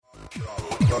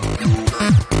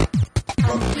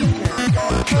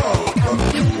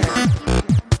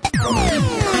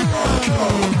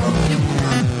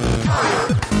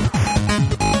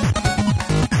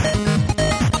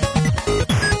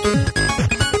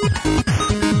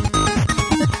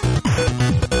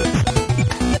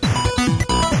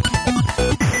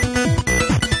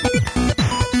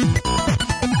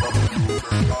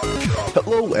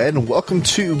and welcome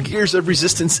to Gears of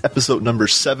Resistance, episode number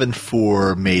 7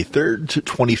 for May 3rd,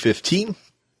 2015.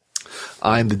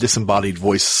 I'm the disembodied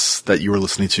voice that you are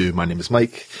listening to. My name is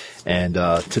Mike, and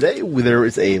today there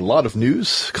is a lot of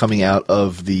news coming out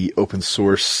of the open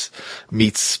source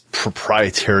meets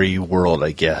proprietary world,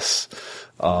 I guess.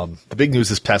 The big news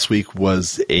this past week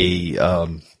was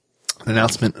an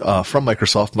announcement from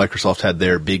Microsoft. Microsoft had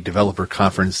their big developer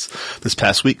conference this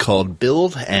past week called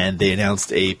Build, and they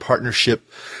announced a partnership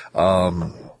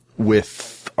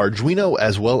with Arduino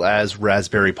as well as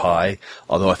Raspberry Pi,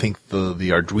 although I think the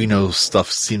Arduino stuff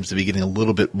seems to be getting a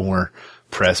little bit more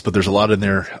press, but there's a lot in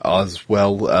there as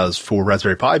well as for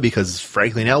Raspberry Pi because,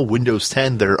 frankly, now Windows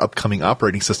 10, their upcoming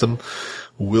operating system,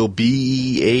 will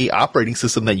be a operating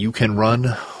system that you can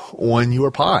run on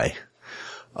your Pi.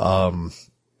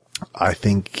 I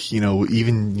think,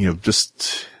 even,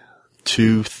 just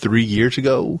 2-3 years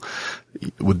ago,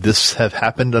 would this have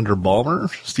happened under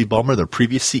Steve Ballmer, the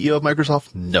previous CEO of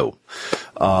Microsoft? No.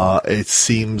 It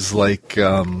seems like,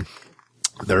 their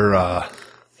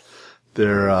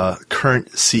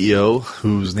current CEO,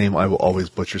 whose name I will always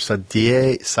butcher,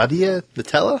 Satya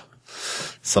Nadella?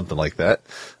 Something like that.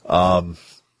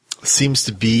 Seems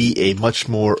to be a much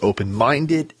more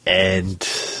open-minded and,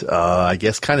 I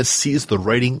guess kind of sees the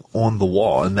writing on the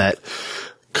wall, and that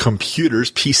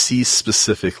computers, PCs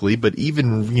specifically, but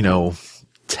even,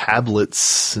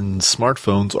 tablets and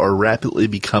smartphones are rapidly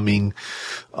becoming,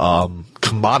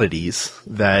 commodities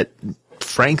that,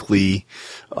 frankly,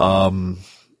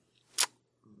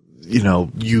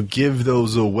 you give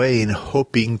those away in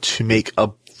hoping to make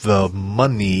up the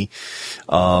money,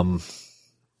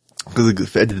 because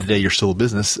at the end of the day, you're still a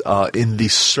business, in the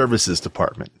services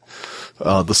department,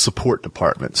 the support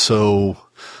department. So,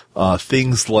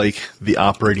 things like the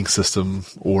operating system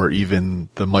or even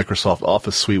the Microsoft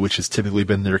Office suite, which has typically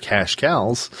been their cash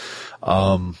cows,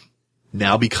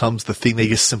 now becomes the thing they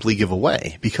just simply give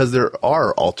away because there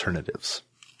are alternatives.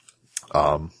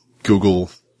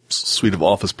 Google suite of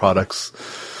Office products,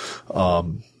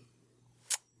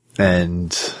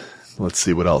 and let's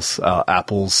see what else.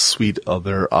 Apple's suite of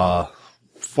their,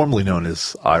 formerly known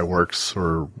as iWorks,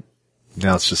 or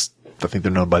now it's just, I think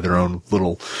they're known by their own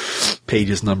little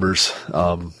pages numbers.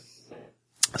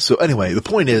 So anyway, the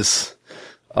point is,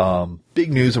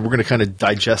 big news, and we're going to kind of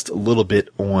digest a little bit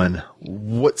on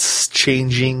what's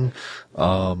changing,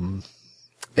 and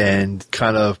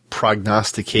kind of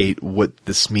prognosticate what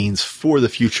this means for the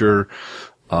future.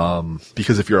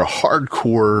 Because if you're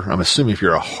I'm assuming if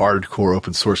you're a hardcore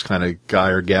open source kind of guy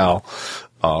or gal,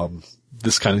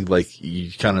 this kind of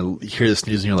you kind of hear this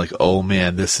news and you're like, oh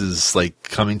man, this is like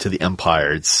coming to the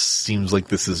empire. It seems like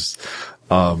this is,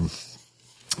 a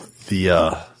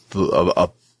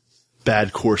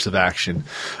bad course of action,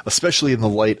 especially in the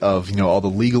light of, all the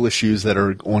legal issues that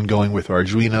are ongoing with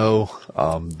Arduino.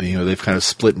 They've kind of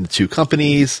split into two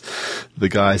companies. The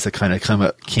guys that kind of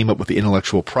came up with the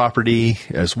intellectual property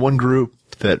as one group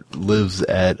that lives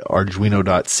at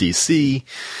Arduino.cc.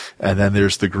 And then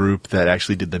there's the group that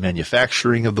actually did the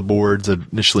manufacturing of the boards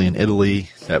initially in Italy.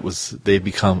 They've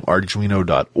become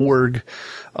Arduino.org.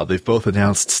 They've both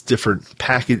announced different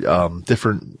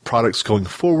different products going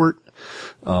forward.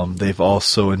 They've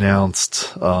also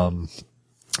announced,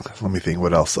 let me think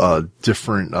what else,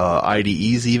 different,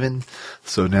 IDEs even.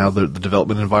 So now the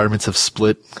development environments have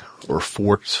split or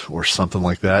forked or something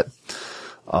like that.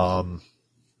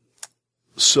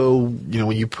 So,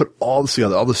 when you put all this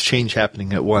together, all this change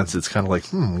happening at once, it's kind of like,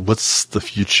 what's the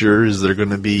future? Is there going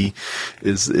to be,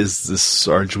 is this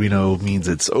Arduino means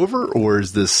it's over, or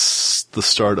is this the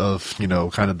start of,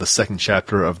 kind of the second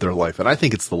chapter of their life? And I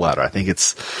think it's the latter. I think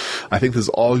this is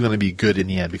all going to be good in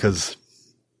the end, because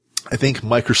I think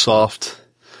Microsoft,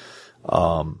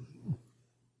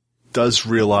 does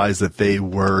realize that they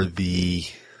were the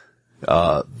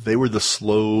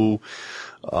slow,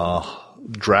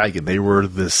 dragon. They were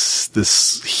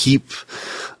this heap,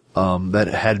 that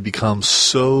had become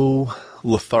so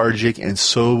lethargic and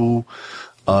so,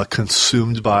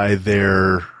 consumed by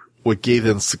what gave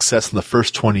them success in the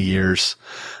first 20 years,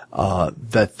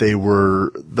 that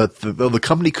though the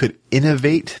company could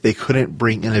innovate, they couldn't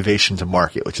bring innovation to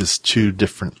market, which is two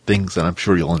different things that I'm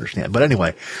sure you'll understand. But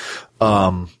anyway,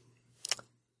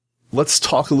 let's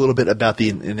talk a little bit about the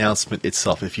announcement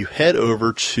itself. If you head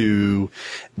over to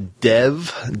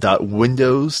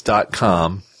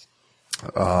dev.windows.com,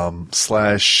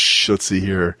 let's see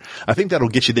here. I think that'll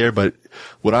get you there, but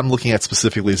what I'm looking at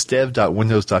specifically is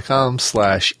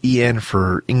dev.windows.com/en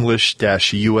for English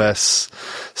 -US/IoT.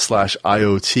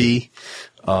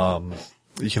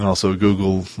 You can also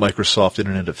Google Microsoft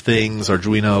Internet of Things,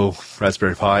 Arduino,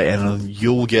 Raspberry Pi, and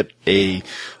you'll get a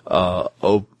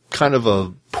kind of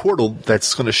a portal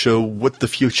that's going to show what the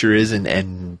future is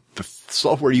and the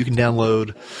software you can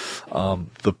download,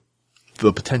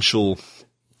 the potential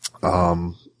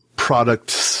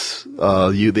products.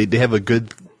 They have a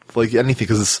good, like anything,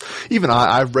 because even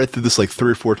I've read through this like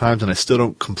 3 or 4 times and I still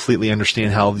don't completely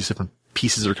understand how all these different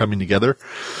pieces are coming together.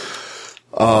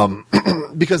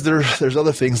 Because there's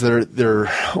other things that they're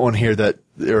on here that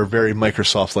are very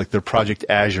Microsoft, like their Project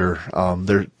Azure.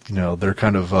 They're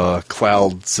kind of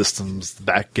cloud systems,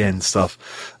 back end stuff.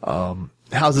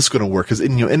 How's this going to work? Because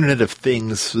Internet of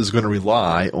Things is going to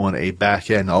rely on a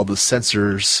back end. All the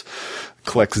sensors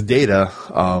collects data,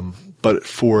 but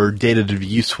for data to be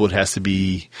useful, it has to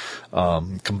be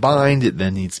combined. It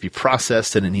then needs to be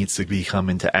processed, and it needs to become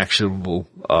into actionable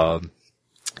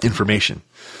information.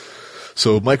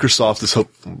 So Microsoft is,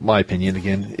 my opinion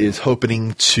again, is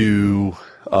hoping to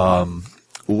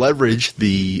leverage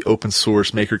the open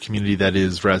source maker community that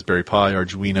is Raspberry Pi,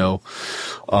 Arduino,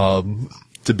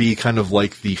 to be kind of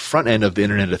like the front end of the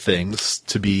Internet of Things,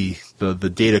 to be the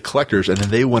data collectors, and then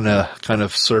they want to kind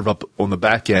of serve up on the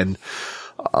back end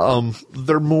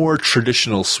their more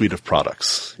traditional suite of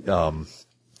products.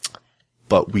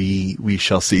 But we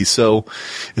shall see. So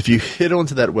if you hit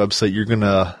onto that website, you're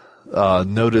gonna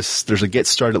notice there's a Get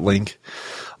Started link,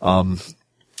 and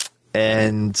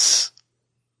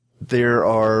there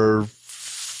are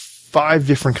 5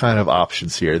 different kind of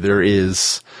options here. There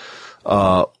is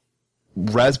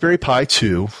Raspberry Pi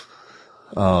 2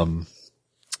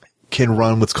 can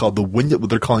run what's called what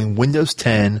they're calling Windows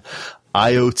 10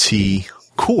 IoT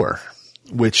Core,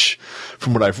 which,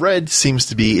 from what I've read, seems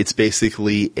to be it's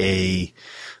basically a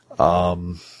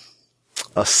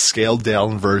scaled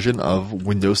down version of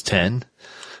Windows 10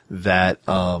 that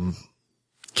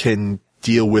can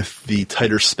deal with the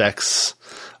tighter specs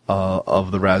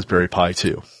of the Raspberry Pi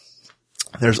 2.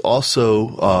 There's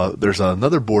also there's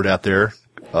another board out there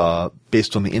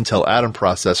based on the Intel Atom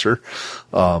processor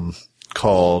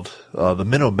called the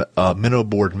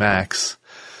MinoBoard Max.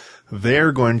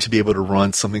 They're going to be able to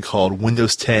run something called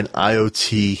Windows 10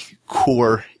 IoT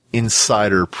Core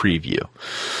Insider Preview.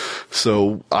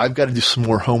 So I've got to do some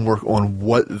more homework on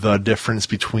what the difference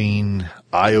between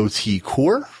IoT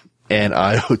Core and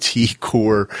IoT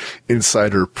Core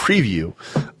Insider Preview.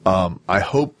 I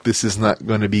hope this is not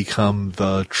going to become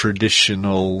the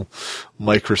traditional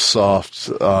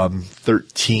Microsoft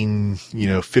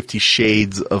 50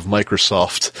 Shades of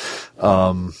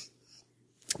Microsoft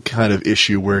kind of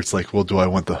issue where it's like, well, do I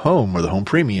want the Home or the Home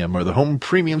Premium or the Home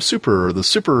Premium Super or the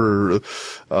Super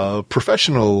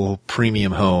Professional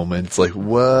Premium Home? And it's like,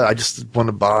 what? I just want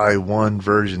to buy one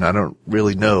version. I don't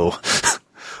really know.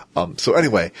 So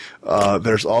anyway,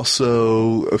 there's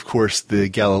also, of course, the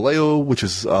Galileo, which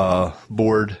is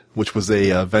board, which was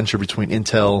a venture between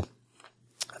Intel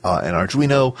and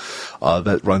Arduino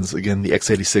that runs, again, the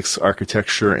x86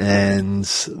 architecture, and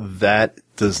that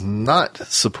does not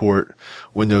support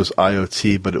Windows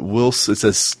IoT, but it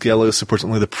says Galileo supports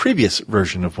only the previous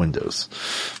version of Windows.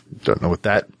 Don't know what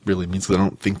that really means. I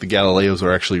don't think the Galileos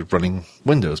are actually running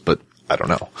Windows, but I don't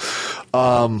know.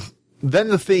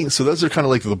 Then so those are kind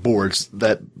of like the boards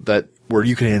that where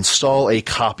you can install a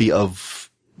copy of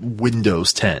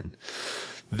Windows 10.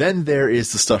 Then there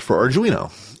is the stuff for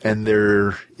Arduino. And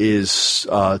there is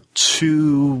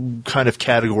 2 kind of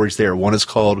categories there. One is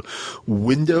called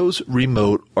Windows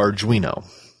Remote Arduino,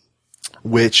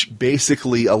 which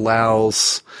basically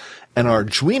allows an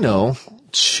Arduino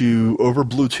over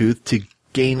Bluetooth to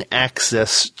gain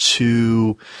access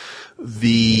to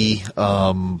the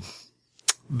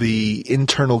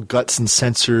internal guts and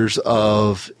sensors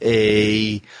of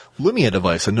a Lumia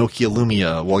device, a Nokia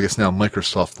Lumia. Well, I guess now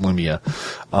Microsoft Lumia,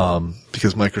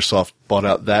 because Microsoft bought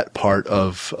out that part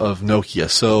of Nokia.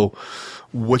 So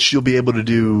what you'll be able to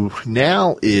do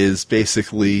now is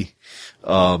basically,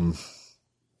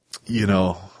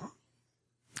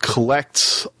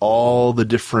 collect all the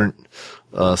different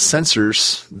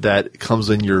sensors that comes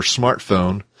in your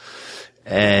smartphone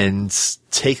and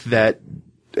take that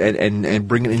and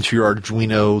bring it into your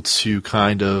Arduino to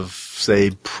kind of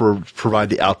say provide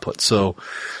the output. So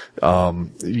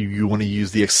you want to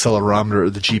use the accelerometer or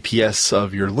the GPS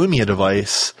of your Lumia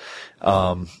device,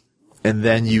 and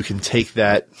then you can take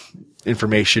that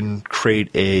information,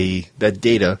 create that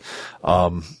data,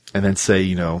 and then say,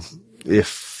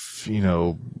 if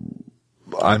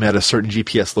I'm at a certain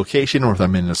GPS location, or if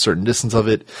I'm in a certain distance of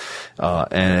it,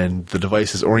 and the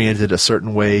device is oriented a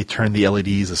certain way, turn the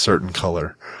LEDs a certain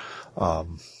color.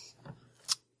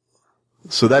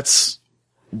 So that's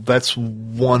that's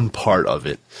one part of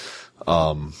it.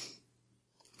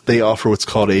 They offer what's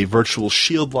called a virtual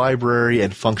shield library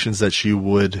and functions that you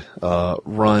would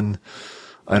run.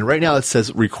 And right now it says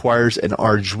it requires an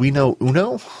Arduino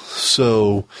Uno.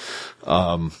 So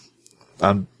I'm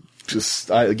just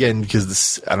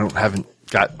because I haven't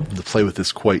got to play with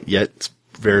this quite yet. It's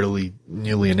fairly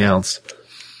newly announced.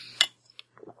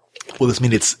 Will this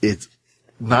mean it's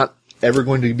not ever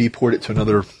going to be ported to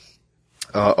another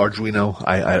Arduino?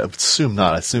 I assume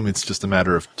not. I assume it's just a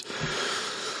matter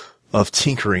of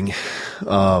tinkering.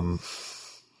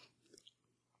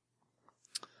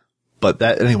 But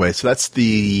that anyway. So that's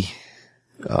the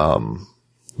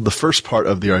first part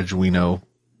of the Arduino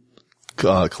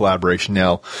collaboration.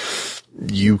 Now,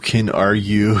 you can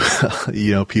argue,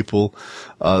 people,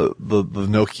 the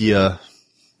Nokia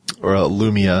or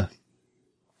Lumia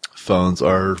phones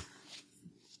are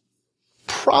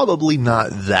probably not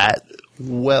that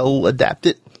well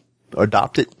adopted.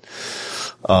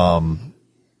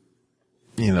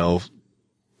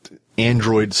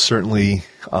 Android certainly,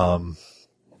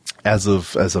 as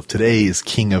of today, is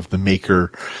king of the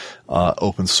maker,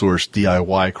 open source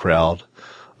DIY crowd.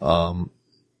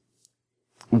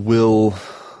 Will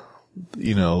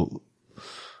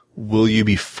you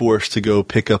be forced to go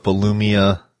pick up a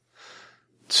Lumia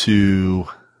to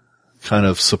kind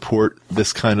of support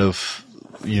this kind of,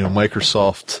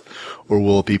 Microsoft, or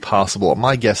will it be possible?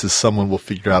 My guess is someone will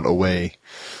figure out a way,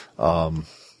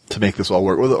 to make this all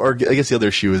work. Or I guess the other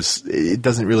issue is it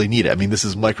doesn't really need it. I mean, this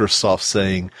is Microsoft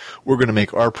saying we're going to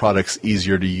make our products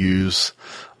easier to use.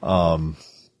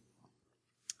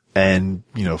 And,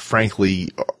 frankly,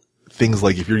 things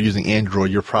like if you're using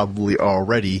Android, you're probably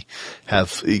already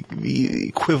have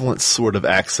equivalent sort of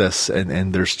access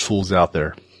and there's tools out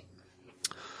there.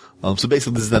 So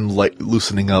basically this is them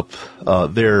loosening up,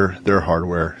 their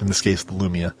hardware, in this case, the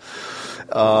Lumia.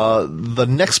 The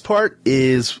next part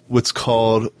is what's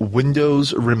called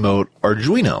Windows Remote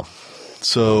Arduino.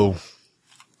 So,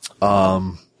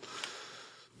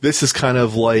 this is kind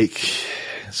of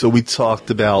so we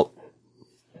talked about,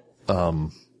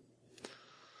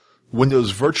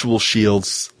 Windows Virtual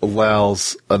Shields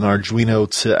allows an Arduino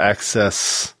to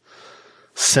access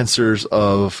sensors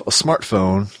of a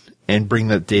smartphone and bring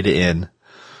that data in.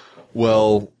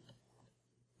 Well,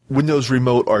 Windows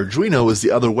Remote Arduino is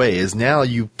the other way, is now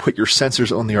you put your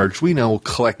sensors on the Arduino,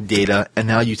 collect data, and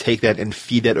now you take that and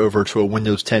feed that over to a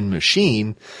Windows 10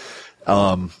 machine,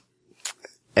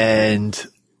 and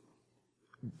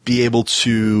be able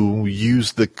to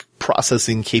use the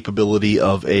processing capability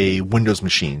of a Windows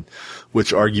machine,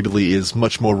 which arguably is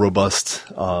much more robust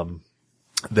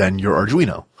than your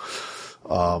Arduino.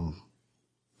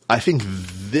 I think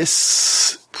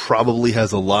this probably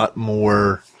has a lot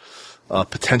more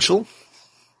potential,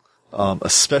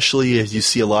 especially as you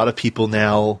see a lot of people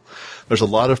now. There's a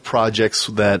lot of projects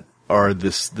that are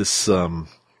this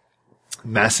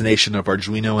machination of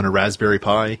Arduino and a Raspberry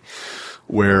Pi,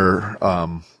 where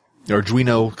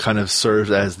Arduino kind of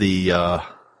serves as the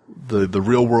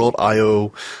real world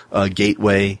I/O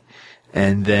gateway,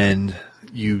 and then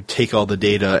you take all the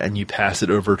data and you pass it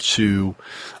over to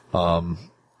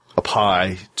a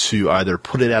Pi to either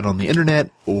put it out on the internet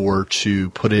or to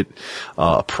put it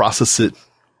process it,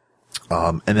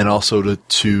 and then also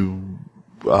to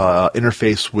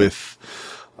interface with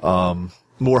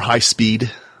more high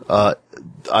speed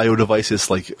I/O devices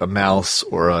like a mouse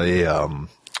or a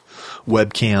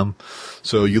webcam.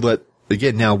 So you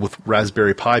now with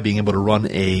Raspberry Pi being able to run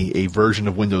a version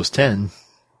of Windows 10,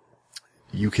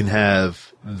 you can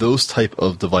have those type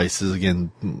of devices,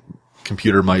 again,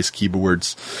 computer, mice,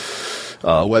 keyboards,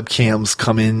 webcams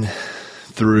come in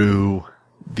through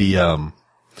the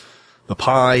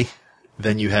Pi.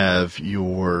 Then you have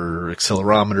your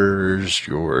accelerometers,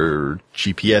 your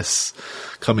GPS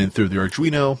come in through the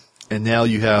Arduino, and now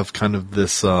you have kind of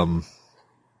this,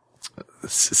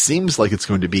 seems like it's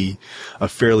going to be a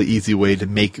fairly easy way to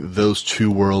make those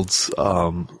two worlds,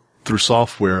 through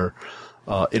software,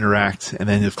 interact. And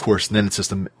then, of course, then it's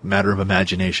just a matter of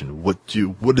imagination. What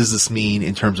does this mean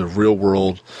in terms of real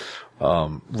world,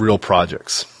 real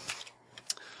projects?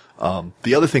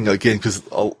 The other thing, again, because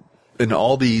in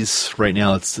all these right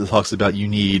now, it talks about you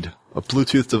need a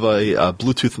Bluetooth device, a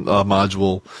Bluetooth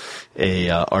module, a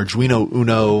Arduino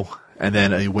Uno, and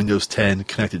then a Windows 10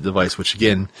 connected device, which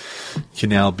again can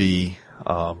now be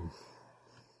a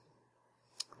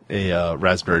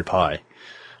Raspberry Pi,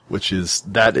 it's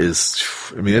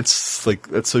like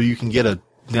that's so you can get a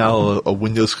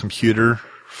Windows computer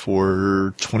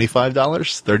for $25,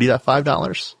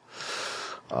 $35.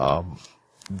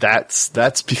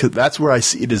 That's because that's where I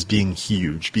see it as being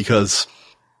huge, because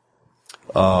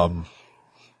You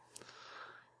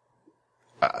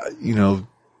know,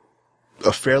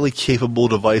 a fairly capable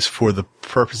device for the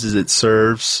purposes it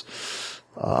serves.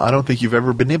 I don't think you've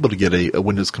ever been able to get a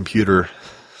Windows computer.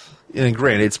 And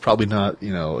granted, it's probably not,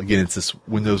 you know, again, it's this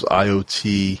Windows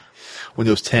IoT,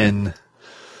 Windows 10,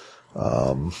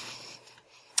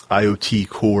 IoT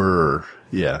Core,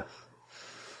 yeah.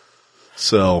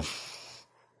 So,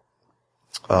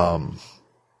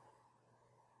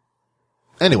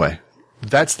 anyway,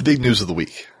 that's the big news of the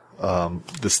week.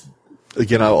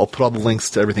 Again, I'll put all the links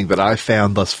to everything that I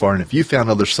found thus far, and if you found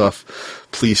other stuff,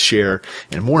 please share.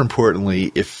 And more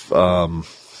importantly, if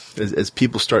as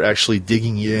people start actually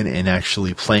digging in and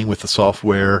actually playing with the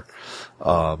software,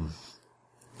 and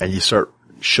you start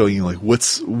showing like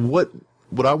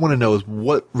what I want to know is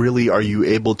what really are you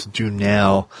able to do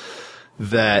now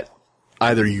that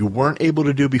either you weren't able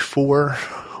to do before,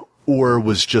 or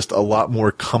was just a lot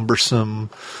more cumbersome,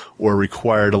 or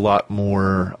required a lot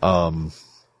more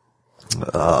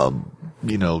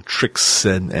you know, tricks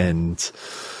and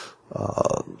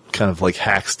kind of like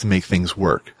hacks to make things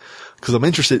work. Cause I'm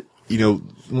interested, you know,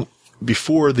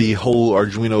 before the whole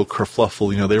Arduino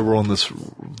kerfluffle, you know, they were on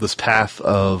this path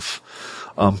of,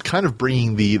 kind of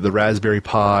bringing the Raspberry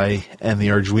Pi and the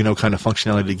Arduino kind of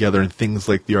functionality together in things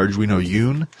like the Arduino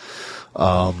Yun,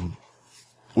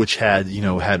 which had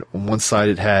on one side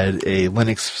it had a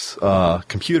Linux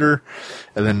computer,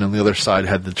 and then on the other side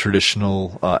had the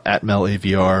traditional Atmel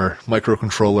AVR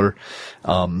microcontroller,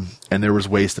 and there was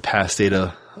ways to pass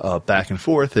data back and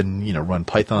forth and, you know, run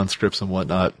Python scripts and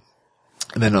whatnot.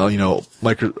 And then,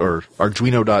 Arduino.cc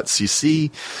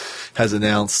has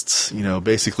announced, you know,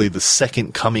 basically the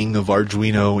second coming of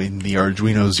Arduino in the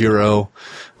Arduino Zero,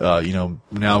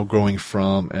 now growing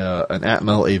from an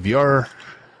Atmel AVR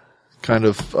kind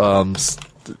of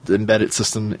embedded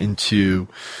system into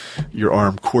your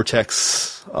ARM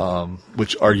Cortex,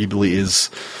 which arguably is,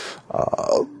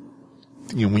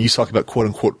 when you talk about quote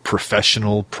unquote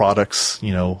professional products,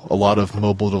 you know, a lot of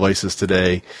mobile devices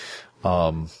today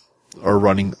are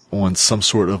running on some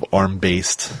sort of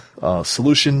ARM-based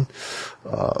solution.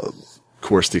 Of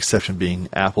course, the exception being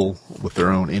Apple with their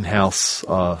own in-house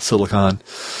silicon.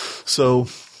 So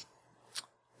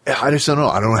I just don't know.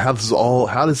 I don't know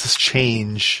how does this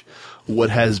change what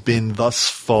has been thus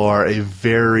far a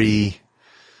very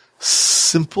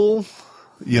simple,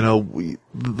 you know,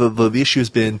 the issue has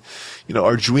been, you know,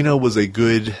 Arduino was a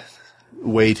good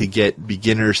way to get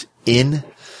beginners in.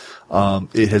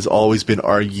 It has always been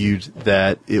argued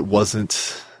that it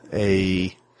wasn't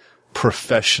a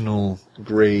professional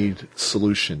grade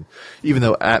solution, even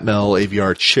though Atmel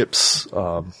AVR chips,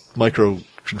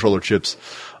 microcontroller chips,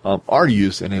 are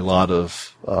used in a lot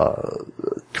of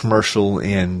commercial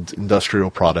and industrial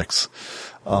products.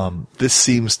 This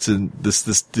seems to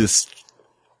this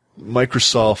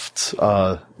Microsoft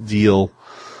deal.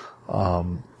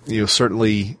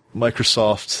 Certainly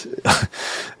Microsoft,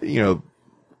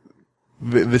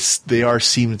 they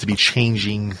seem to be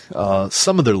changing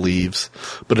some of their leaves,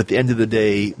 but at the end of the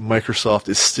day, Microsoft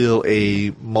is still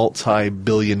a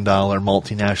multi-billion-dollar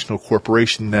multinational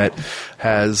corporation that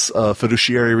has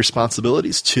fiduciary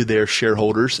responsibilities to their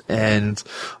shareholders. And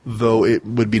though it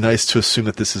would be nice to assume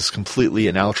that this is completely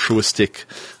an altruistic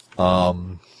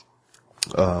move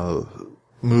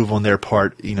on their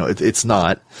part, it's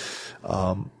not.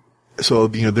 So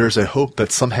there's a hope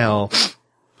that somehow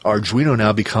Arduino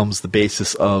now becomes the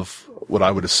basis of what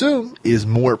I would assume is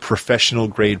more professional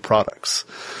grade products.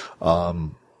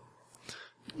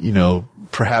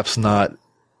 Perhaps not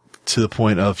to the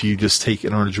point of you just take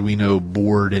an Arduino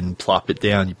board and plop it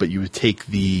down, but you would take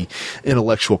the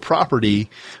intellectual property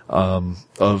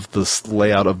of the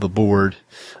layout of the board,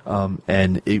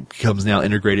 and it becomes now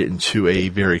integrated into a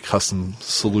very custom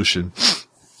solution.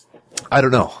 I don't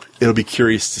know. It'll be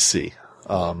curious to see.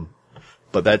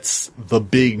 But that's the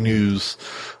big news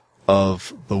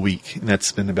of the week. And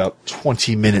that's been about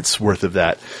 20 minutes worth of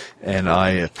that. And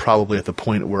I am probably at the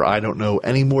point where I don't know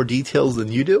any more details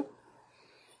than you do.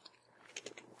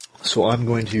 So I'm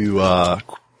going to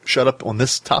shut up on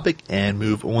this topic and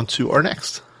move on to our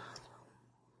next.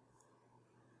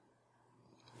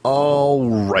 All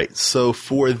right. So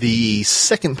for the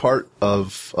second part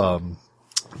of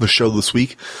the show this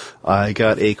week, I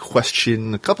got a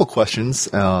couple questions.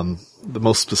 The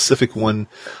most specific one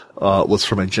was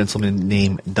from a gentleman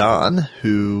named Don,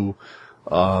 who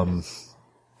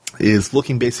is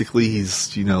looking, basically,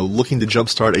 he's looking to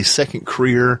jumpstart a second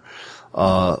career.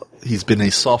 He's been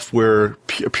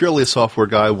purely a software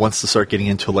guy, wants to start getting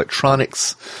into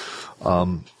electronics,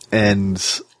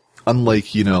 and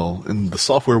unlike, in the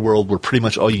software world where pretty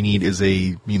much all you need is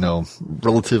a,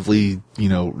 relatively,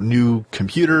 new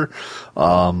computer,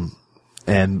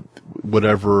 and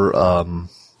whatever,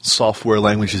 software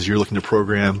languages you're looking to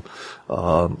program,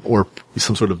 or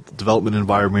some sort of development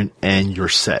environment, and you're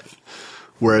set.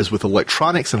 Whereas with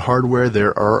electronics and hardware,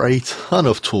 there are a ton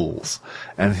of tools.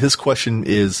 And his question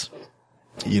is,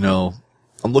 I'm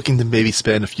looking to maybe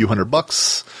spend a few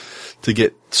 $100 to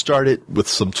get started with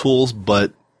some tools,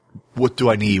 but what do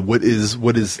I need? What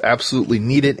is absolutely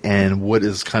needed, and what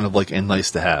is kind of like a nice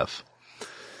to have?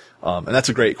 And that's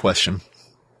a great question,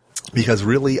 because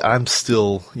really I'm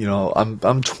still,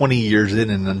 I'm 20 years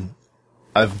in, and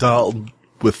I've dealt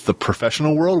with the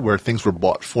professional world where things were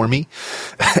bought for me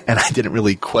and I didn't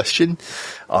really question.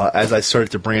 As I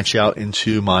started to branch out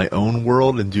into my own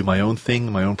world and do my own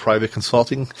thing, my own private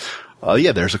consulting,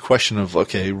 there's a question of,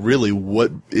 okay, really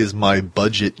what is my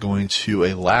budget going to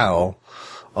allow?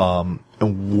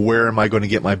 And where am I going to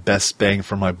get my best bang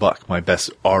for my buck, my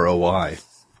best ROI?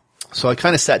 So I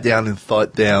kind of sat down and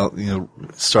thought down,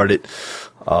 started,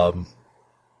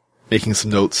 making some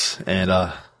notes,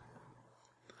 and,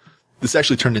 this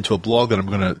actually turned into a blog that I'm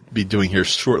going to be doing here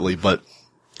shortly, but,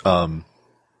 let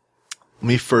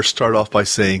me first start off by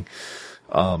saying,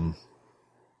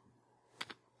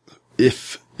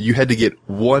 if you had to get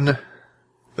one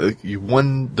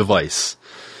device,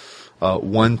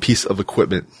 one piece of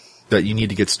equipment that you need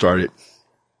to get started,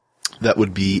 that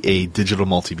would be a digital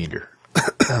multimeter.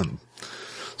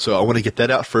 So I want to get that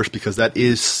out first, because that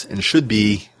is and should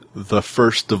be the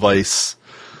first device,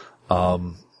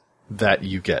 that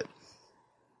you get.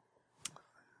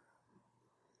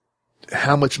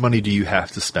 How much money do you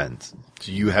have to spend?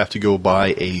 Do you have to go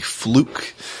buy a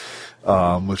Fluke,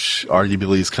 which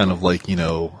arguably is kind of like,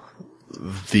 the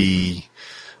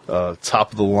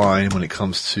top of the line when it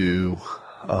comes to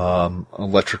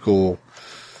electrical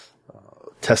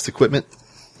test equipment?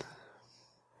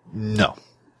 No.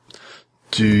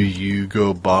 Do you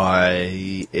go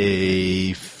buy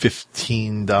a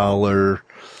 $15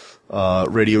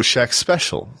 Radio Shack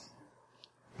Special?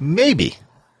 Maybe.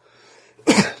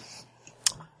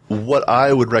 What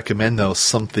I would recommend, though,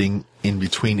 something in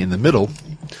between, in the middle,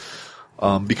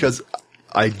 because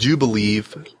I do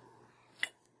believe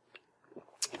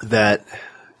that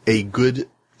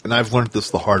and I've learned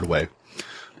this the hard way,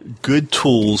 good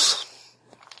tools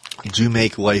do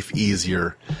make life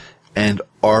easier and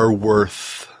are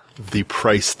worth the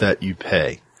price that you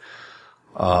pay.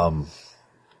 I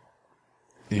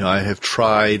have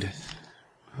tried,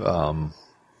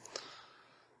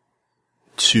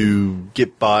 to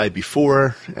get by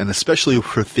before, and especially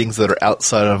for things that are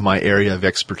outside of my area of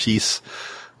expertise,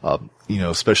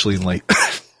 especially in like,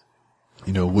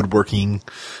 woodworking.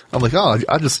 I'm like, I'll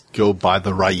just go buy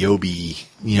the Ryobi,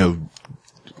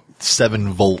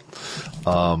 7-volt,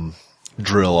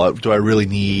 drill. Do I really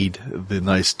need the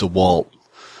nice DeWalt?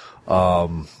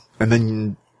 And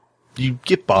then you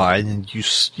get by and you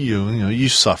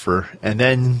suffer, and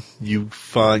then you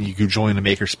find you could join a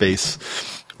makerspace,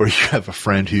 or you have a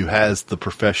friend who has the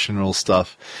professional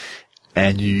stuff,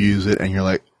 and you use it, and you're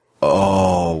like,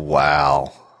 oh,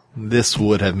 wow, this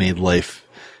would have made life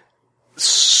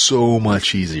so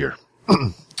much easier.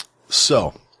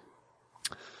 So,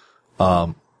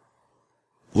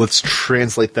 let's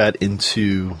translate that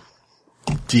into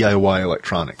DIY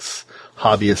electronics,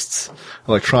 hobbyists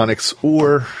electronics,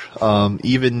 or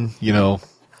even,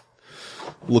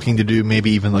 looking to do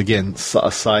maybe even, again,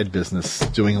 a side business,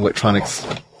 doing electronics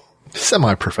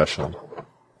semi-professional.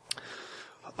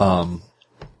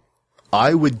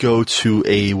 I would go to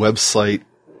a website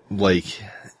like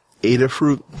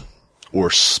Adafruit or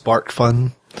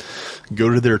SparkFun, go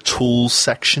to their tools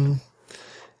section,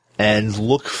 and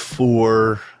look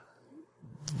for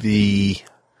the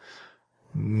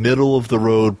middle of the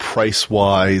road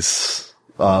price-wise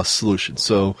solution.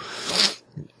 So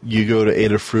you go to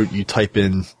Adafruit, you type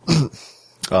in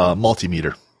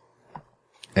multimeter,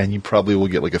 and you probably will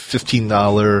get like a $15,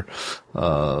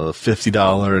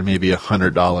 $50, and maybe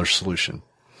 $100 solution.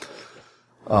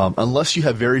 Unless you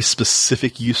have very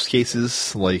specific use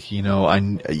cases, like,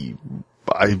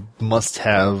 I must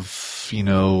have,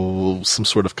 some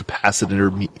sort of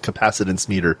capacitance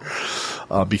meter,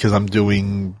 because I'm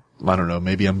doing, I don't know,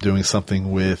 maybe I'm doing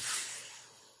something with,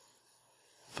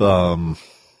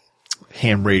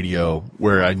 ham radio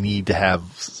where I need to have,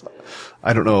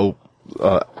 I don't know,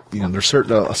 there's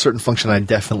a certain function I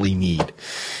definitely need.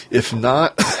 If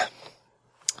not,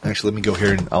 actually, let me go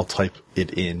here and I'll type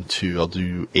it I'll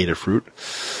do Adafruit.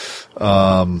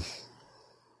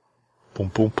 Boom,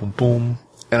 boom, boom, boom.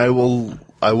 And I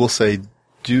will say,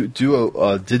 do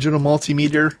a digital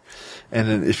multimeter, and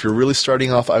then if you're really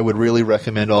starting off, I would really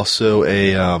recommend also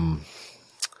an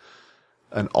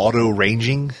auto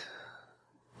ranging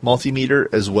multimeter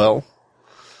as well.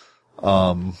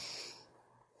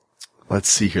 Let's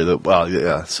see here.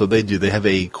 So they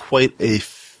have quite a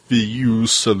few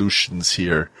solutions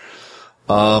here.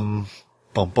 Wow,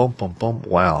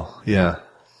 yeah.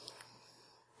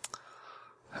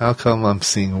 How come I'm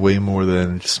seeing way more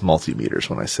than just multimeters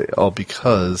when I say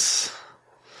because...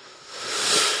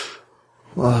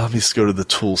 Well, let me just go to the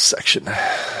tools section.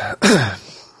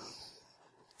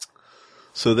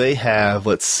 So they have,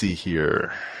 let's see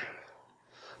here.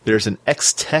 There's an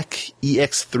X-Tech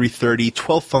EX330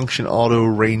 12-function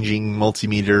auto-ranging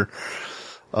multimeter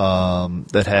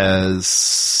that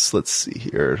has, let's see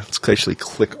here. Let's actually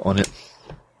click on it.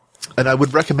 And I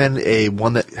would recommend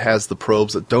one that has the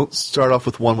probes that don't start off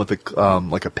with one with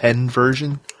like a pen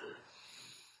version.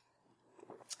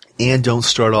 And don't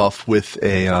start off with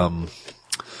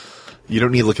you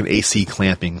don't need like an AC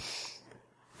clamping.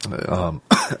 Again,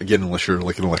 unless you're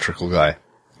like an electrical guy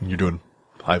and you're doing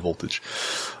high voltage.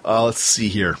 Let's see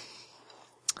here.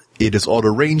 It is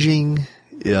auto ranging,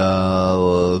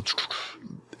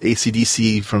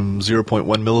 AC/DC from 0.1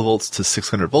 millivolts to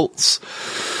 600 volts,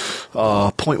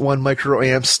 0.1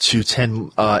 microamps to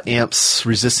 10 amps,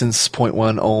 resistance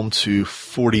 0.1 ohm to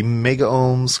 40 mega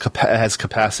ohms, has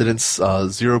capacitance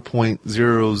 0.001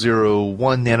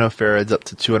 nanofarads up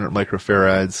to 200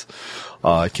 microfarads.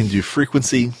 It can do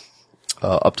frequency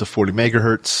up to 40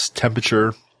 megahertz,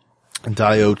 temperature,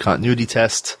 diode continuity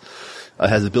test.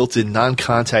 Has a built-in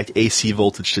non-contact AC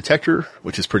voltage detector,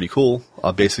 which is pretty cool.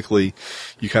 Basically,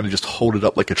 you kind of just hold it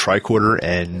up like a tricorder,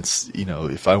 and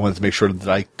if I wanted to make sure that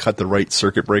I cut the right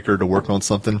circuit breaker to work on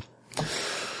something,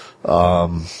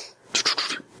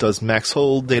 does max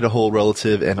hold, data hold,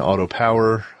 relative, and auto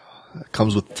power.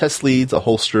 Comes with test leads, a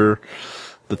holster,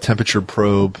 the temperature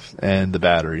probe, and the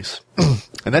batteries,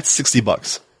 and that's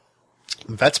 $60.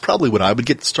 That's probably what I would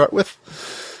get to start with.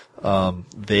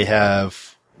 They have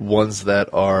ones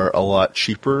that are a lot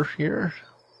cheaper here.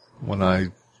 When I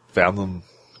found them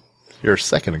here a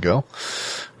second ago,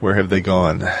 where have they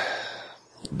gone?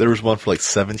 There was one for like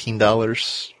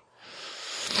 $17.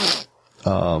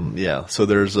 Yeah, so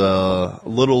there's a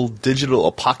little digital,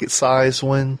 a pocket size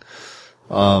one.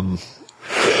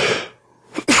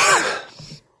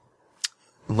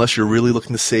 Unless you're really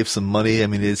looking to save some money, I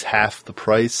mean, it is half the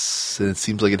price, and it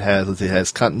seems like it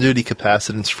has continuity,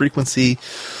 capacitance, frequency.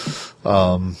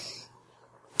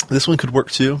 This one could work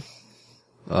too.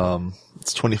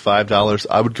 It's $25.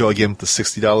 I would go again with the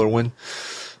 $60 one.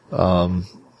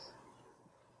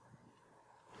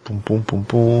 Boom, boom, boom,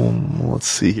 boom. Let's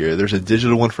see here. There's a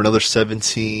digital one for another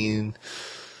 $17.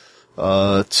 2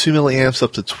 milliamps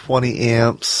up to 20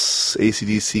 amps.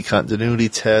 AC/DC continuity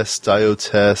test,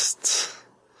 diode test.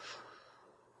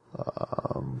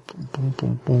 Boom, boom,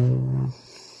 boom, boom.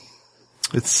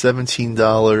 It's $17.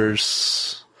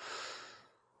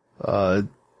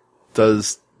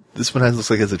 This one looks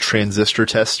like it has a transistor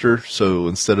tester, so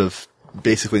instead of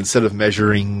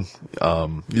measuring,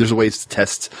 there's ways to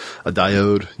test a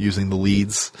diode using the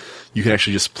leads. You can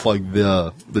actually just plug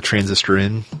the transistor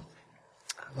in.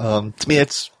 To me,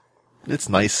 it's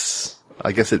nice.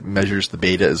 I guess it measures the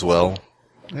beta as well.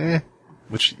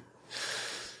 Which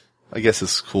I guess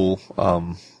is cool.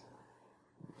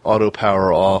 Auto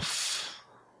power off.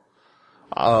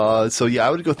 So yeah, I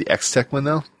would go with the X-Tech one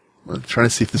though. I'm trying to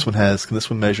see if can this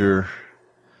one measure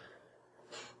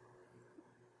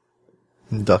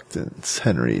inductance,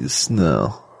 Henry's?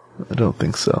 No, I don't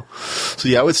think so. So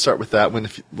yeah, I would start with that one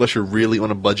unless you're really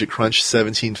on a budget crunch,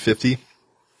 $1,750.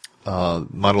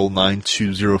 Model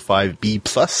 9205B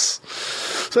plus.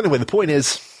 So anyway, the point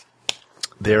is,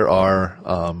 there are,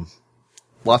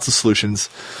 lots of solutions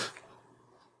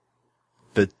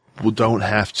that don't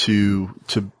have to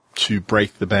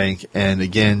break the bank. And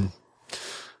again,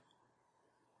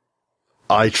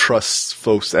 I trust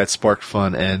folks at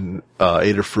SparkFun and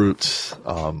Adafruit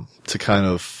to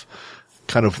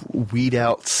kind of weed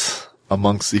out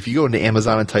amongst. If you go into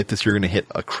Amazon and type this, you're going to hit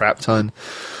a crap ton.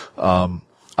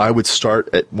 I would start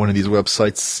at one of these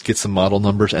websites, get some model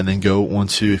numbers, and then go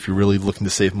onto, if you're really looking to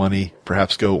save money,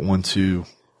 perhaps go onto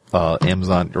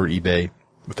Amazon or eBay.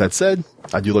 With that said,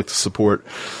 I do like to support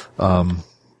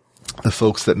the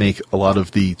folks that make a lot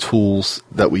of the tools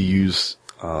that we use.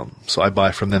 So I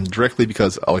buy from them directly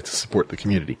because I like to support the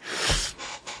community.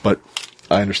 But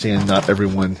I understand not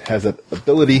everyone has that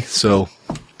ability, so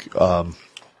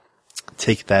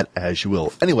take that as you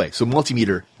will. Anyway, so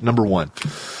multimeter, number one.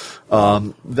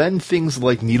 Then things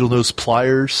like needle nose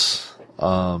pliers,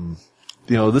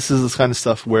 this is this kind of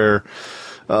stuff where,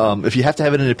 if you have to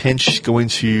have it in a pinch,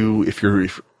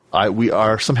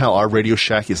 somehow our Radio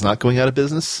Shack is not going out of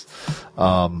business.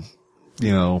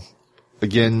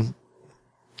 Again,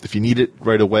 if you need it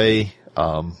right away,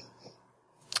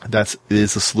 that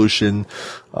is a solution.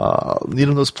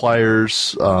 Needle nose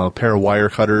pliers, a pair of wire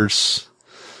cutters,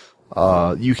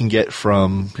 you can get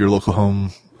from your local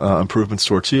home improvement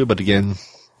store too. But again,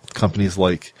 companies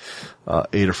like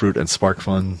Adafruit and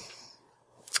SparkFun,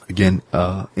 again,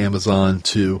 Amazon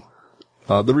too.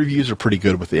 The reviews are pretty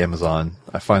good with Amazon.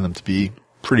 I find them to be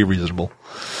pretty reasonable.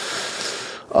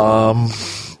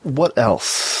 What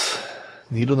else?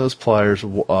 Needle nose pliers,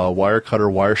 wire cutter,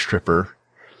 wire stripper,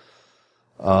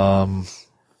 and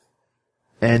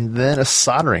then a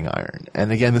soldering iron.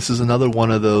 And again, this is another one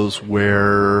of those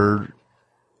where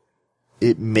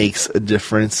it makes a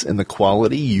difference in the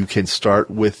quality. You can start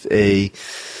with here's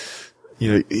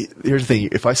the thing.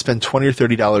 If I spend $20 or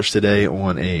 $30 today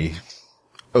on a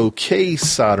okay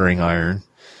soldering iron,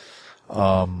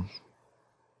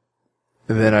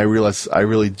 and then I realize I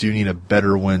really do need a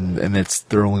better one, and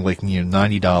they're only like,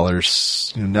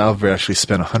 $90. Now I've actually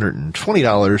spent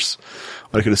 $120,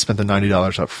 but I could have spent the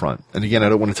 $90 up front. And again, I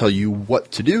don't want to tell you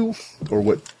what to do or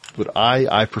what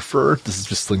I prefer. This is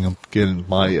just, again,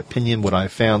 my opinion, what I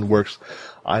found works.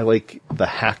 I like the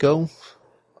Hakko.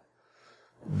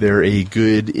 They're a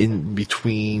good in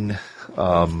between,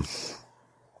 the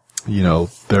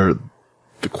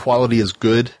quality is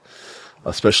good.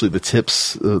 Especially the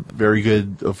tips, very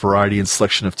good variety and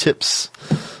selection of tips.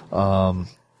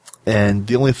 And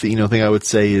the only thing I would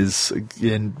say is,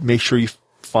 again, make sure you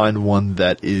find one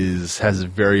that has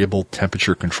variable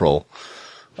temperature control.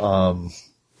 The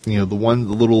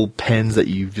little pens that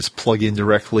you just plug in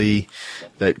directly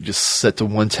that just set to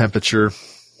one temperature,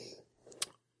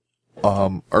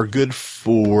 are good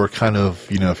for kind of,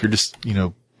 if you're just,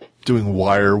 doing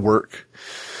wire work.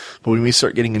 But when we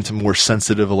start getting into more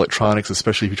sensitive electronics,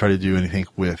 especially if you try to do anything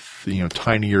with,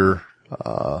 tinier,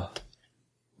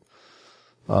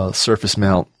 surface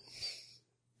mount,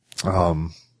 and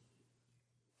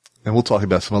we'll talk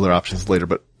about some other options later,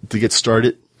 but to get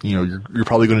started, you're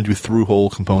probably going to do through hole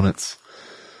components.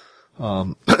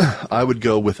 I would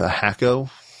go with a Hakko,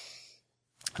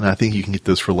 and I think you can get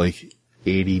those for like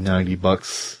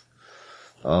 $80-$90.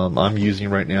 I'm using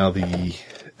right now the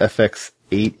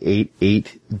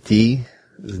FX888D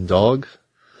as in dog,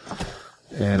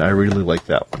 and I really like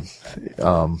that one.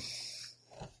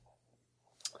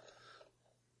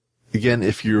 Again,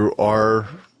 if you are,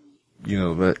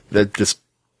 that just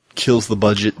kills the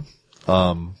budget,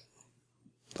 I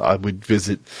would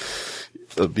visit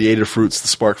the Adafruits, the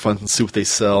SparkFun, and see what they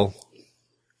sell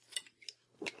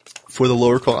for the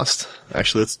lower cost.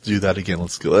 Actually, let's do that again. We'll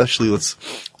give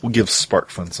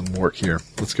SparkFun some work here.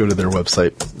 Let's go to their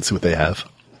website and see what they have.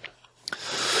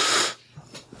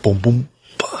 Boom, boom.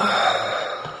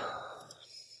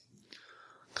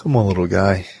 Come on, little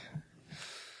guy.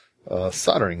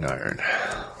 Soldering iron.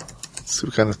 Let's see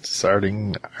what kind of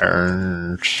soldering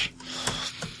irons.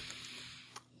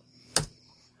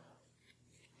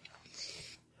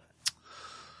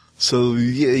 So,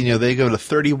 yeah, they go to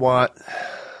 30 watt.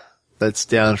 That's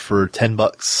down for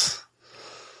 $10.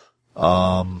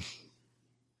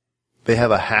 They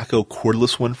have a Hakko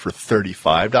cordless one for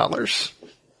 $35.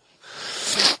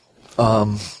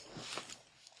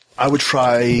 I would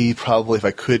try, probably, if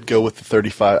I could, go with the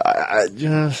 35. I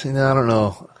don't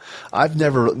know. I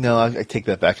take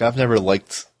that back. I've never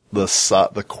liked the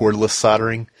cordless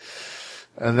soldering.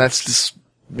 And that's just,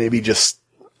 maybe just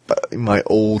my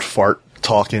old fart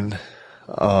talking.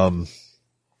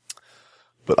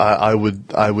 But I would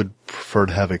prefer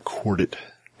to have a corded,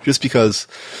 just because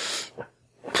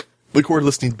the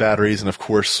cordless need batteries, and of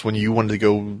course, when you wanted to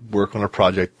go work on a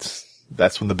project,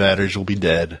 that's when the batteries will be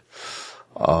dead.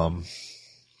 And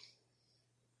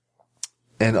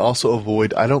also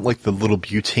avoid, I don't like the little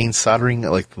butane soldering,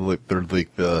 they're like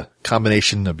the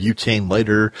combination of butane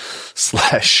lighter /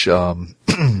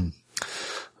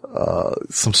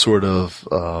 some sort of,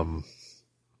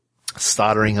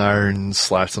 soldering iron /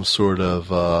 some sort of,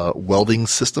 welding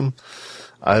system.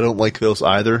 I don't like those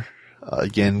either.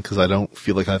 Again, cause I don't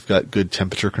feel like I've got good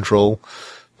temperature control.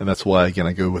 And that's why, again,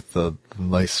 I go with the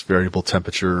nice variable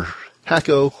temperature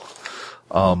Hakko.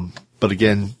 But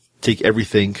again, take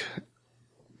everything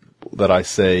that I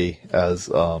say as,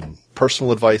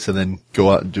 personal advice, and then go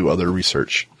out and do other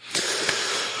research.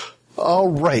 All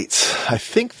right. I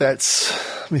think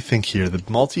let me think here. The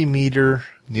multimeter,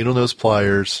 needle nose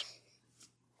pliers,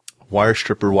 wire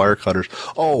stripper, wire cutters.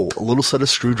 Oh, a little set of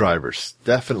screwdrivers.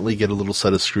 Definitely get a little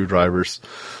set of screwdrivers.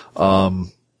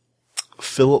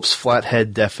 Phillips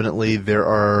flathead, definitely. There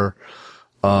are,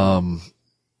 I know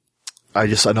I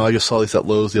just saw these at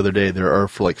Lowe's the other day. There are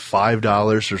for like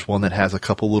 $5. There's one that has a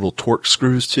couple little torque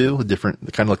screws too,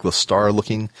 different, kind of like the star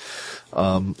looking,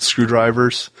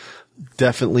 screwdrivers.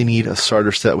 Definitely need a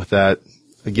starter set with that.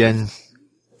 Again,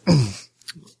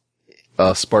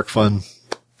 SparkFun,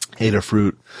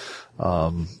 Adafruit,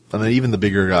 and then even the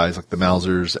bigger guys like the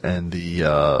Mausers and the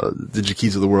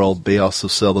DigiKeys of the world, they also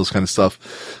sell those kind of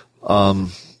stuff.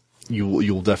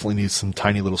 You'll definitely need some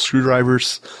tiny little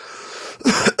screwdrivers.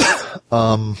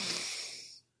 Let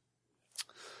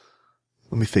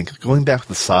me think. Going back to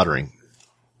the soldering,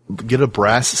 get a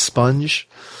brass sponge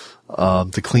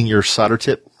to clean your solder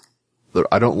tip.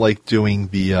 I don't like doing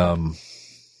the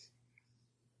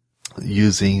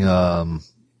using a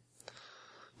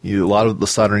lot of the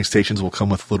soldering stations will come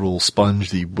with a little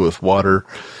sponge with water.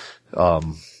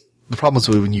 The problem is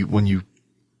when you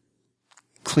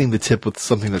clean the tip with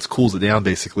something that cools it down,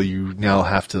 basically you now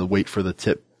have to wait for the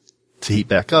tip to heat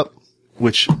back up,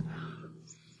 which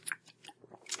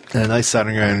a nice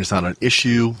soldering iron is not an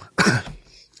issue,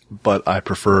 but I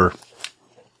prefer,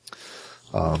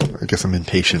 I guess I'm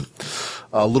impatient.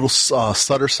 A little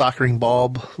solder soldering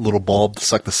bulb, a little bulb to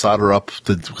suck the solder up,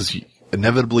 because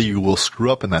inevitably you will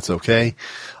screw up, and that's okay.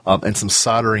 And some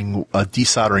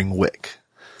desoldering wick.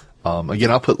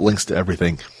 Again, I'll put links to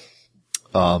everything.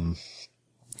 And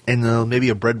maybe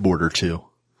a breadboard or two.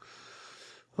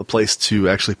 A place to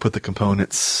actually put the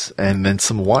components, and then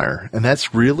some wire. And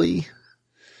that's really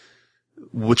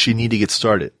what you need to get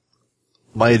started.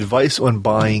 My advice on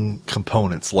buying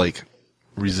components like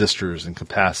resistors and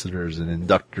capacitors and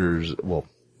inductors, well,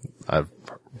 I've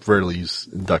rarely used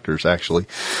inductors actually,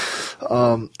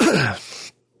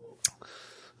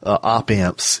 op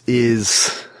amps,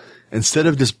 is instead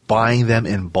of just buying them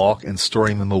in bulk and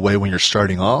storing them away when you're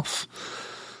starting off,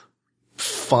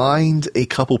 find a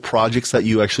couple projects that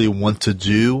you actually want to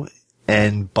do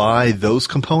and buy those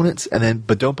components,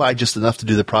 but don't buy just enough to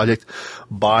do the project.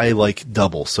 Buy like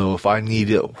double. So if I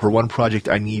need, for one project,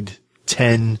 I need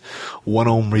 10 1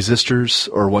 ohm resistors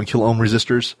or 1 kilo ohm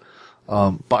resistors,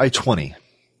 buy 20.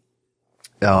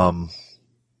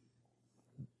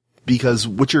 Because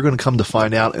what you're going to come to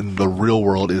find out in the real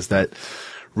world is that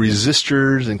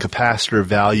resistors and capacitor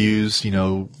values,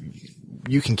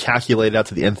 you can calculate out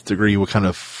to the nth degree what kind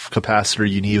of capacitor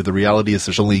you need. The reality is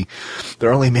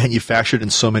they're only manufactured in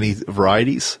so many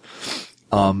varieties.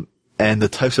 And the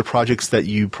types of projects that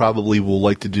you probably will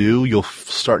like to do, you'll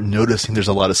start noticing there's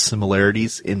a lot of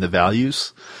similarities in the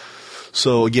values.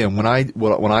 So again, when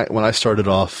I started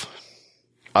off,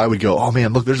 I would go, oh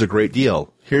man, look, there's a great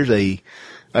deal. I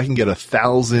can get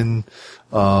 1,000,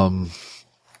 I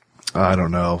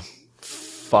don't know,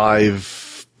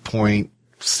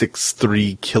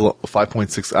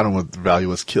 5.6, I don't know what the value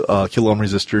was, kilo ohm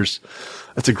resistors.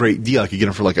 That's a great deal. I could get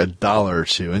them for like $1 or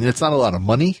 $2. And it's not a lot of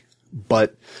money,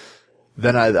 but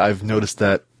then I've noticed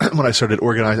that when I started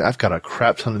organizing, I've got a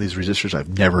crap ton of these resistors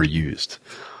I've never used.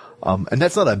 And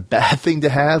that's not a bad thing to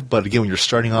have, but again, when you're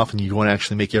starting off and you want to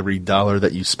actually make every dollar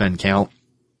that you spend count,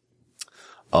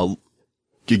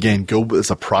 again, go as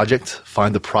a project,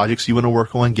 find the projects you want to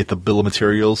work on, get the bill of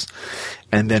materials,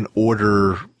 and then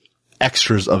order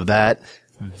extras of that.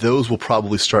 Those will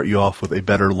probably start you off with a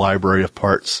better library of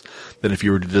parts than if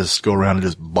you were to just go around and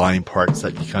just buying parts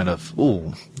that you kind of,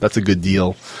 ooh, that's a good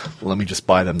deal. Let me just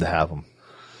buy them to have them.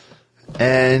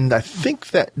 And I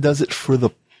think that does it for the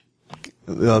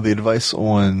advice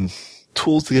on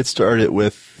tools to get started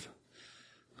with,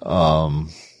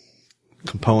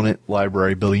 component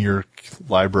library, building your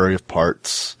library of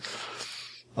parts.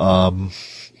 The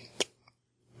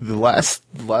last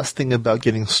thing about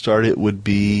getting started would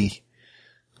be,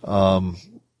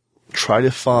 try to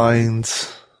find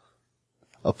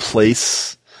a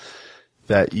place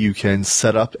that you can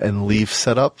set up and leave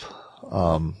set up.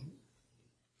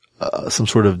 Some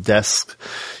sort of desk,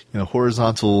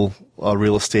 horizontal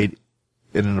real estate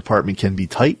in an apartment can be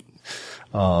tight.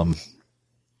 But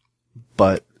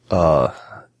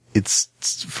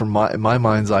it's, from in my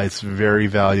mind's eye, it's very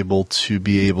valuable to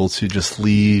be able to just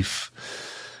leave,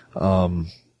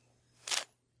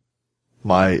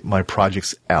 my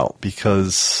projects out,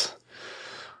 because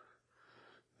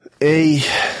you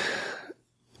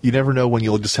never know when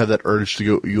you'll just have that urge to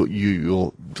go,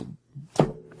 you'll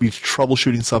be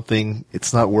troubleshooting something,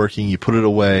 it's not working, you put it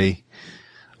away,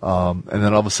 and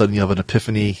then all of a sudden you have an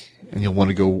epiphany and you'll want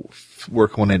to go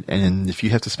work on it, and if you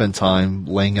have to spend time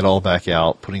laying it all back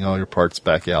out, putting all your parts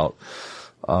back out,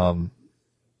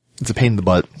 it's a pain in the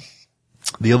butt.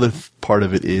 The other part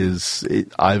of it is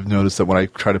I've noticed that when I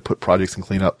try to put projects in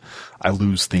cleanup, I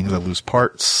lose things. I lose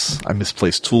parts. I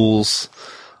misplace tools.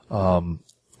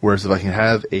 Whereas if I can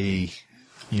have even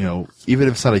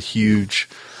if it's not a huge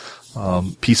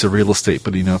piece of real estate,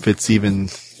 but if it's even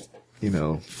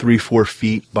 3-4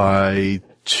 feet by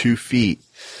 2 feet,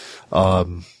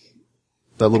 that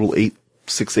little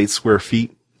 6-8 square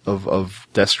feet of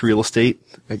desk real estate,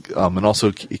 and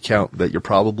also count that you're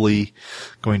probably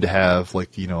going to have a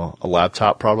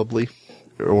laptop probably,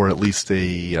 or at least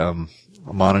a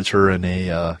monitor and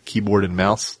a keyboard and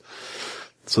mouse.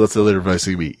 So that's the other advice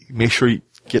would be: make sure you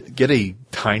get a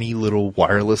tiny little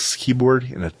wireless keyboard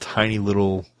and a tiny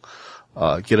little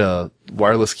get a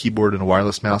wireless keyboard and a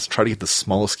wireless mouse. Try to get the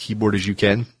smallest keyboard as you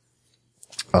can.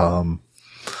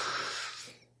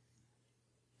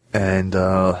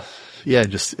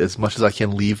 Just as much as I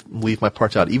can leave my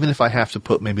parts out, even if I have to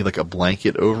put maybe like a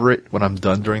blanket over it when I'm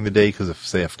done during the day, because if,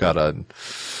 say, I've got a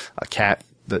cat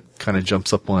that kind of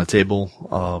jumps up on a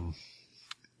table,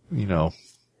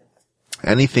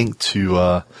 anything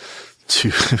to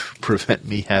prevent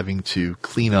me having to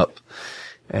clean up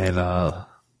and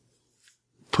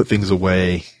put things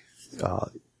away,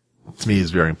 to me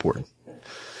is very important.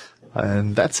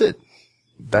 And that's it.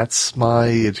 That's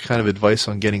my kind of advice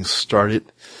on getting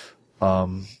started.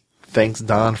 Thanks,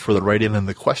 Don, for the write-in and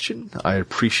the question. I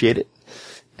appreciate it.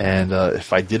 And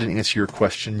if I didn't answer your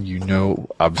question, you know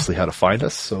obviously how to find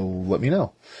us, so let me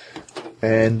know.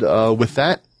 And with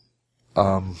that,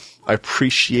 I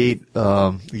appreciate,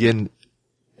 again,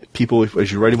 people,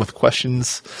 as you're writing with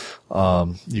questions,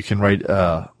 you can write,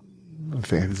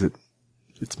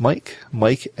 it's Mike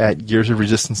at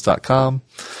gearsofresistance.com.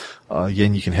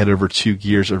 Again, you can head over to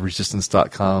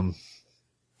gearsofresistance.com,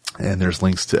 and there's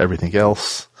links to everything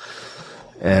else.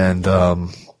 And,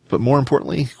 but more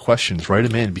importantly, questions, write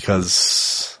them in,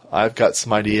 because I've got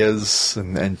some ideas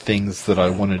and things that I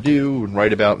want to do and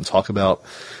write about and talk about.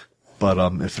 But,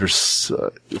 if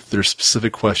there's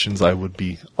specific questions, I would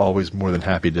be always more than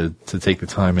happy to take the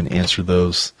time and answer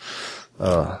those,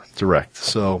 direct.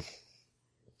 So,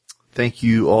 thank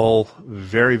you all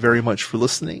very, very much for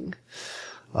listening.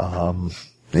 And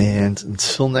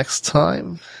until next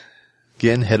time,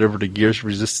 again, head over to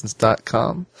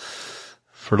gearsofresistance.com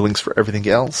for links for everything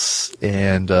else.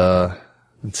 And,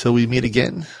 until we meet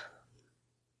again,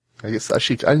 I guess I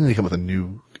didn't come up with a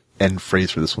new end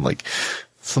phrase for this one, like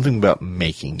something about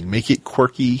make it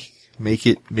quirky, make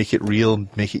it real,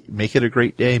 make it a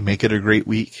great day, make it a great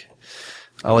week.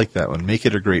 I like that one. Make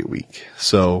it a great week.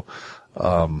 So,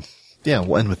 we'll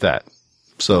end with that.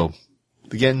 So,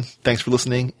 again, thanks for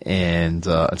listening, and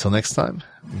until next time,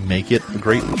 make it a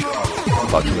great week.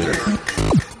 Talk to you later.